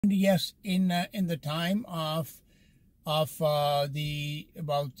Yes, in the time of the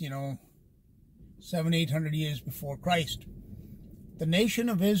about 700-800 years before Christ, the nation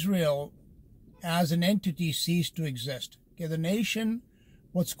of Israel as an entity ceased to exist. Okay, the nation,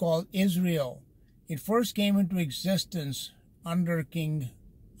 what's called Israel, it first came into existence under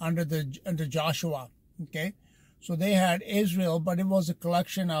Joshua. Okay, so they had Israel, but it was a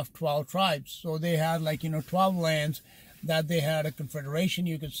collection of 12 tribes. So they had 12 lands that they had a confederation,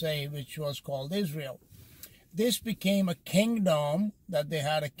 you could say, which was called Israel. This became a kingdom that they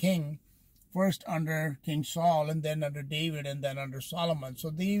had a king, first under King Saul, and then under David, and then under Solomon.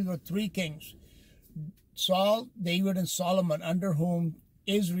 So these were three kings, Saul, David, and Solomon, under whom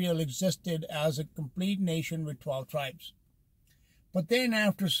Israel existed as a complete nation with 12 tribes. But then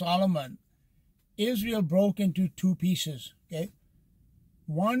after Solomon, Israel broke into two pieces. Okay,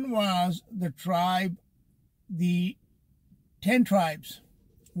 one was the 10 tribes,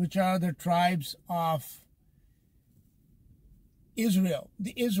 which are the tribes of Israel,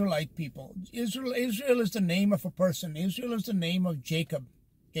 the Israelite people. Israel is the name of a person. Israel is the name of Jacob,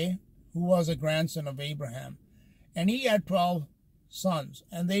 okay, who was a grandson of Abraham. And he had 12 sons,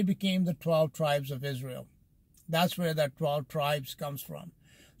 and they became the 12 tribes of Israel. That's where that 12 tribes comes from.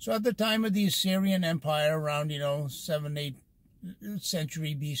 So at the time of the Assyrian Empire, around 7th, 8th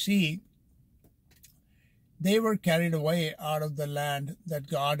century BC, they were carried away out of the land that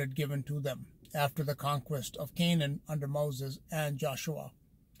God had given to them after the conquest of Canaan under Moses and Joshua.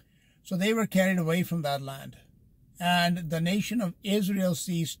 So they were carried away from that land. And the nation of Israel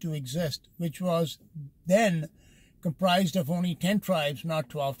ceased to exist, which was then comprised of only 10 tribes, not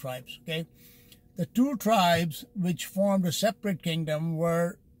 12 tribes. Okay, the two tribes which formed a separate kingdom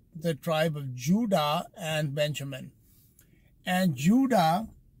were the tribe of Judah and Benjamin. And Judah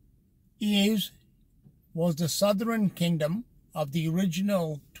was the southern kingdom of the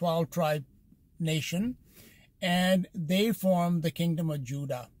original 12-tribe nation, and they formed the kingdom of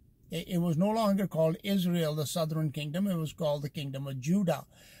Judah. It was no longer called Israel, the southern kingdom. It was called the kingdom of Judah.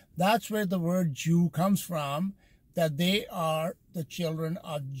 That's where the word Jew comes from, that they are the children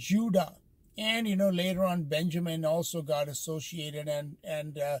of Judah. And later on, Benjamin also got associated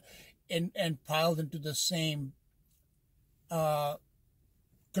and piled into the same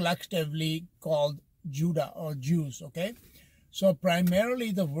collectively called Judah or Jews. Okay, so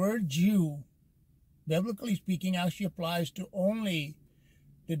primarily the word Jew, biblically speaking, actually applies to only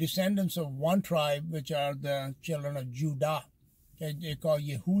the descendants of one tribe, which are the children of Judah. Okay, they call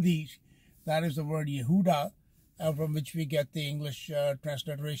Yehudis. That is the word Yehuda, from which we get the English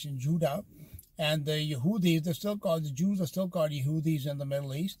transliteration Judah. And the Yehudis, the Jews are still called Yehudis in the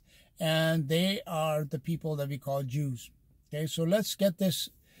Middle East, and they are the people that we call Jews. Okay, so let's get this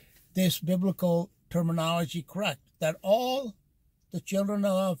biblical terminology correct, that all the children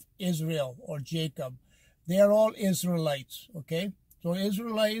of Israel or Jacob, they are all Israelites. Okay, so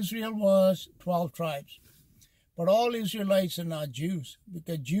Israel was 12 tribes, but all Israelites are not Jews,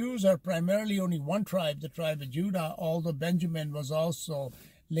 because Jews are primarily only one tribe, the tribe of Judah, although Benjamin was also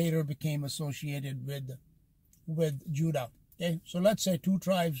later became associated with Judah. Okay, so let's say 2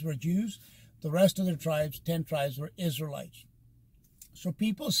 tribes were Jews, the rest of the tribes, 10 tribes, were Israelites. So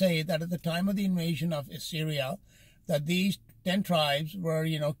people say that at the time of the invasion of Assyria, that these 10 tribes were,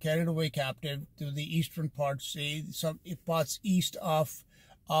 carried away captive to the eastern parts, some parts east of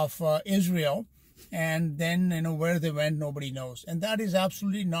Israel, and then where they went, nobody knows. And that is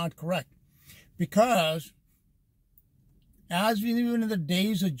absolutely not correct, because as we live in the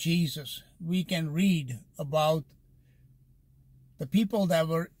days of Jesus, we can read about the people that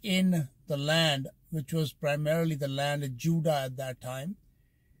were in the land, which was primarily the land of Judah at that time.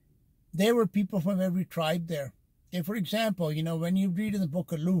 There were people from every tribe there. Okay, for example, when you read in the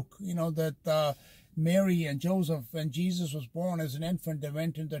book of Luke, that Mary and Joseph, when Jesus was born as an infant, they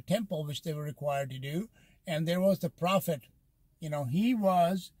went into the temple, which they were required to do. And there was the prophet, he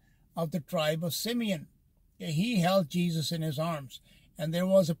was of the tribe of Simeon. Okay, he held Jesus in his arms. And there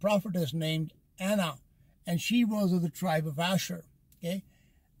was a prophetess named Anna, and she was of the tribe of Asher. Okay,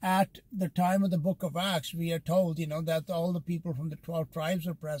 at the time of the book of Acts, we are told, that all the people from the 12 tribes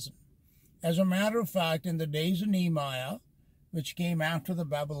are present. As a matter of fact, in the days of Nehemiah, which came after the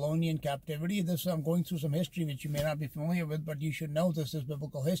Babylonian captivity, I'm going through some history which you may not be familiar with, but you should know this is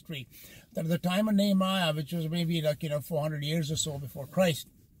biblical history, that at the time of Nehemiah, which was maybe 400 years or so before Christ,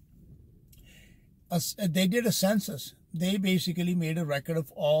 they did a census. they basically made a record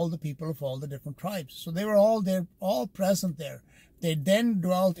of all the people of all the different tribes. So they were all there, all present there. They then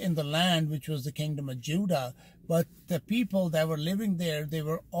dwelt in the land, which was the kingdom of Judah. But the people that were living there, they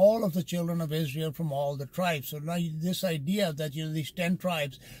were all of the children of Israel from all the tribes. So now this idea that, these 10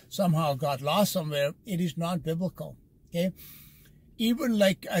 tribes somehow got lost somewhere, it is not biblical. Okay? Even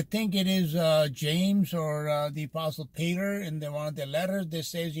like, I think it is James or the Apostle Peter in one of their letters, they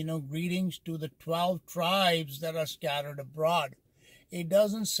says, greetings to the 12 tribes that are scattered abroad. It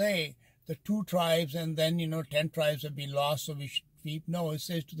doesn't say the 2 tribes and then, 10 tribes have been lost, so we should keep. No, it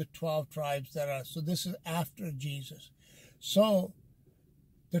says to the 12 tribes that are, so this is after Jesus. So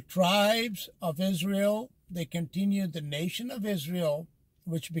the tribes of Israel, they continued the nation of Israel,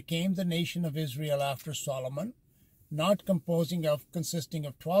 which became the nation of Israel after Solomon, not consisting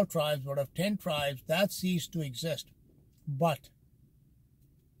of 12 tribes, but of 10 tribes, that ceased to exist. But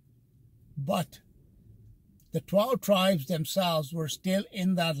the 12 tribes themselves were still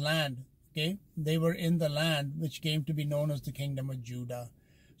in that land. Okay, they were in the land which came to be known as the kingdom of Judah.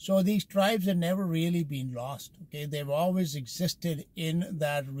 So these tribes had never really been lost. Okay, they've always existed in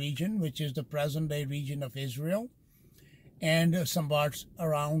that region, which is the present-day region of Israel, and some parts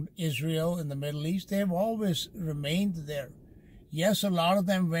around Israel in the Middle East. They've always remained there. Yes, a lot of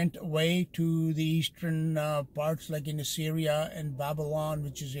them went away to the eastern parts, like in Assyria and Babylon,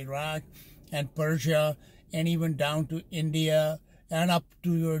 which is Iraq, and Persia, and even down to India, and up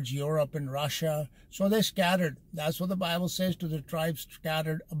towards Europe and Russia. So they scattered. That's what the Bible says, to the tribes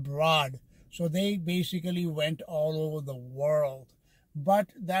scattered abroad. So they basically went all over the world.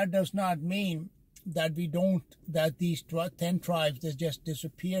 But that does not mean that that these 10 tribes, they just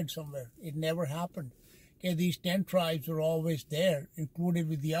disappeared somewhere. It never happened. Okay, these 10 tribes were always there, included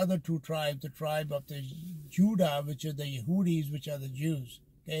with the other 2 tribes, the tribe of the Judah, which are the Yehudis, which are the Jews.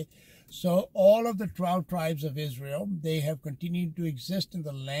 Okay, so all of the 12 tribes of Israel, they have continued to exist in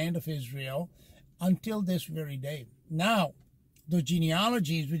the land of Israel until this very day. Now, the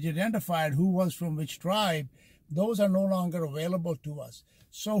genealogies which identified who was from which tribe, those are no longer available to us.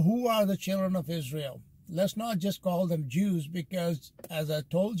 So who are the children of Israel? Let's not just call them Jews, because as I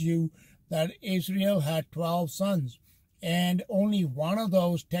told you, that Israel had 12 sons, and only one of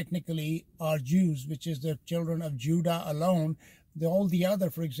those technically are Jews, which is the children of Judah alone. All the other,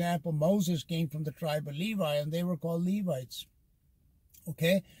 for example, Moses came from the tribe of Levi, and they were called Levites.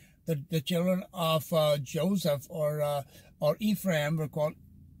 Okay, the children of Joseph or Ephraim were called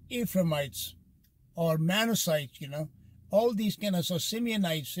Ephraimites or Manassites. All these kind of, so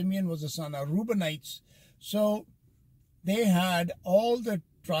Simeonites. Simeon was the son of Reubenites. So they had all the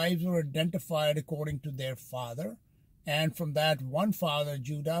tribes were identified according to their father, and from that one father,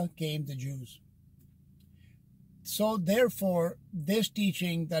 Judah, came the Jews. So therefore, this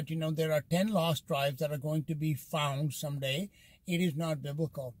teaching that, there are 10 lost tribes that are going to be found someday, it is not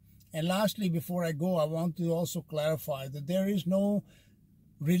biblical. And lastly, before I go, I want to also clarify that there is no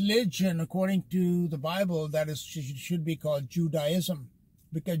religion, according to the Bible, that should be called Judaism,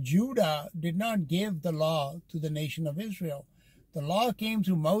 because Judah did not give the law to the nation of Israel. The law came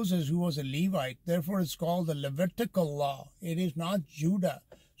through Moses, who was a Levite. Therefore, it's called the Levitical law. It is not Judah.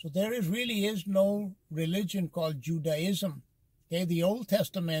 So there really is no religion called Judaism. Okay, the Old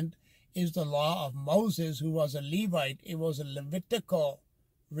Testament is the law of Moses, who was a Levite. It was a Levitical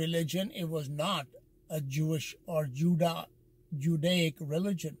religion. It was not a Jewish or Judaic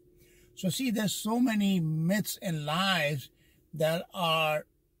religion. So see, there's so many myths and lies that are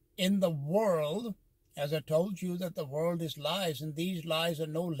in the world. As I told you, that the world is lies, and these lies are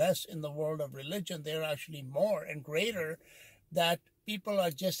no less in the world of religion. They're actually more and greater, that people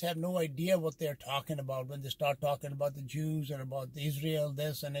just have no idea what they're talking about when they start talking about the Jews and about Israel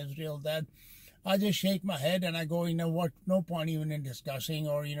this and Israel that. I just shake my head and I go, what, no point even in discussing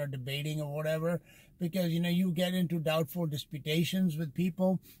or, debating or whatever, because, you get into doubtful disputations with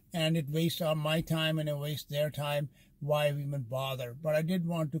people, and it wastes my time and it wastes their time. Why even bother? But I did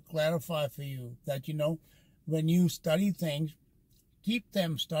want to clarify for you that, when you study things,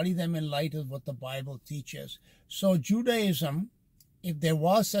 study them in light of what the Bible teaches. So Judaism, if there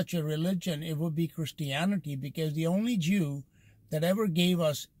was such a religion, it would be Christianity, because the only Jew that ever gave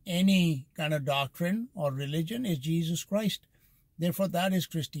us any kind of doctrine or religion is Jesus Christ. Therefore, that is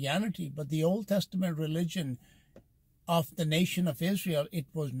Christianity. But the Old Testament religion of the nation of Israel, it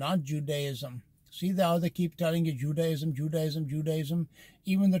was not Judaism. See how they keep telling you Judaism, Judaism, Judaism.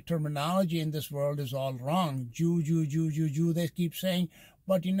 Even the terminology in this world is all wrong. Jew, Jew, Jew, Jew, Jew, they keep saying.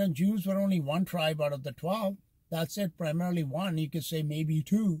 But, Jews were only one tribe out of the 12. That's it, primarily one. You could say maybe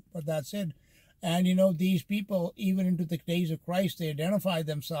 2, but that's it. And, these people, even into the days of Christ, they identified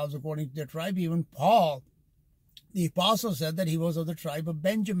themselves according to their tribe. Even Paul, The apostle said that he was of the tribe of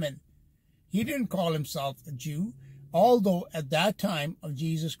Benjamin. He didn't call himself a Jew, although at that time of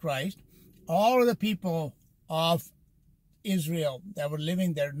Jesus Christ, all of the people of Israel that were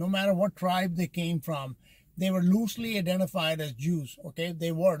living there, no matter what tribe they came from, they were loosely identified as Jews. Okay,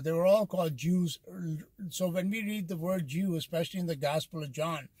 they were all called Jews. So when we read the word Jew, especially in the Gospel of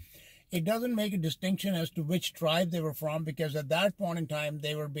John, it doesn't make a distinction as to which tribe they were from, because at that point in time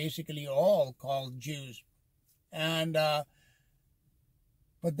they were basically all called Jews. And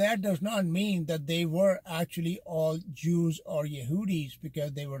but that does not mean that they were actually all Jews or Yehudis,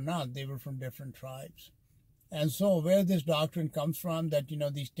 because they were not. They were from different tribes. And so where this doctrine comes from, that,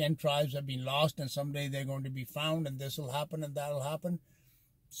 these 10 tribes have been lost and someday they're going to be found and this will happen and that will happen.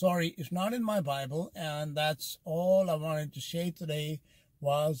 Sorry, it's not in my Bible. And that's all I wanted to say today,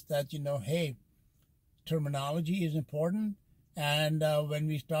 was that, hey, terminology is important. And when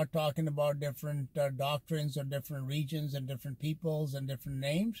we start talking about different doctrines or different regions and different peoples and different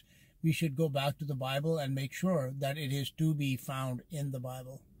names, we should go back to the Bible and make sure that it is to be found in the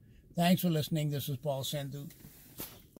Bible. Thanks for listening. This is Paul Sandhu.